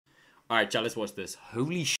Alright, chat, let's watch this.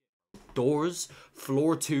 Holy shit. Doors,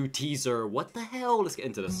 floor 2 teaser. What the hell? Let's get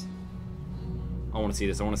into this. I want to see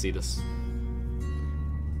this. I want to see this.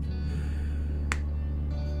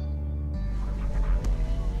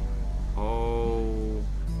 Oh.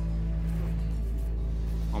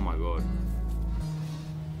 Oh my god.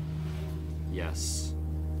 Yes.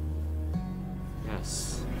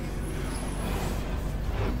 Yes.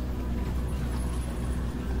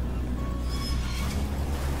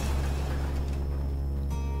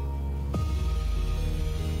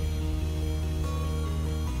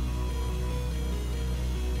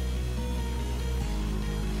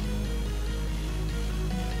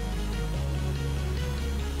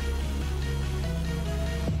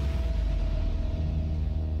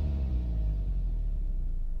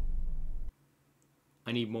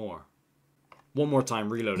 I need more. One more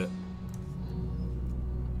time, reload it.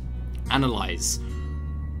 Analyze.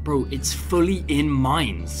 Bro, it's fully in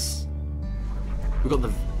mines. We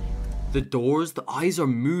got the doors, the eyes are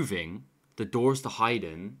moving. The doors to hide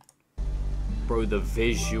in. Bro, the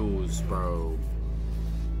visuals, bro.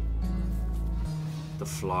 The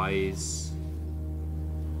flies.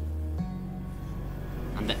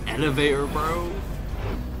 And the elevator, bro.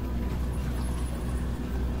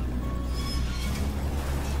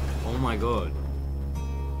 Oh my god.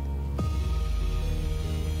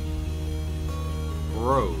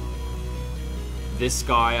 Bro. This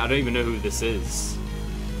guy, I don't even know who this is.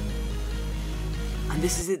 And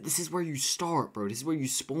this is it. This is where you start, bro. This is where you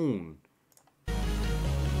spawn.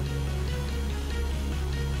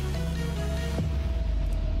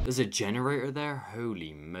 There's a generator there?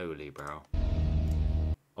 Holy moly, bro.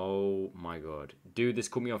 Oh my god. Dude, this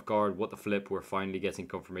caught me off guard. What the flip? We're finally getting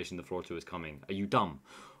confirmation the floor 2 is coming. Are you dumb?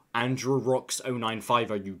 Andrew Rocks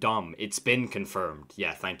 095, are you dumb? It's been confirmed.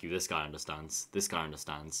 Yeah, thank you. This guy understands. This guy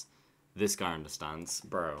understands. This guy understands.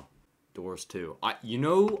 Bro. Doors 2. You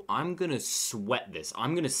know, I'm gonna sweat this.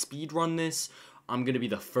 I'm gonna speedrun this. I'm gonna be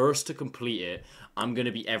the first to complete it. I'm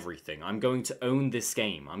gonna be everything. I'm going to own this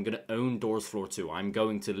game. I'm gonna own Doors Floor 2. I'm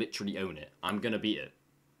going to literally own it. I'm gonna beat it.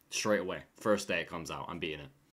 Straight away. First day it comes out. I'm beating it.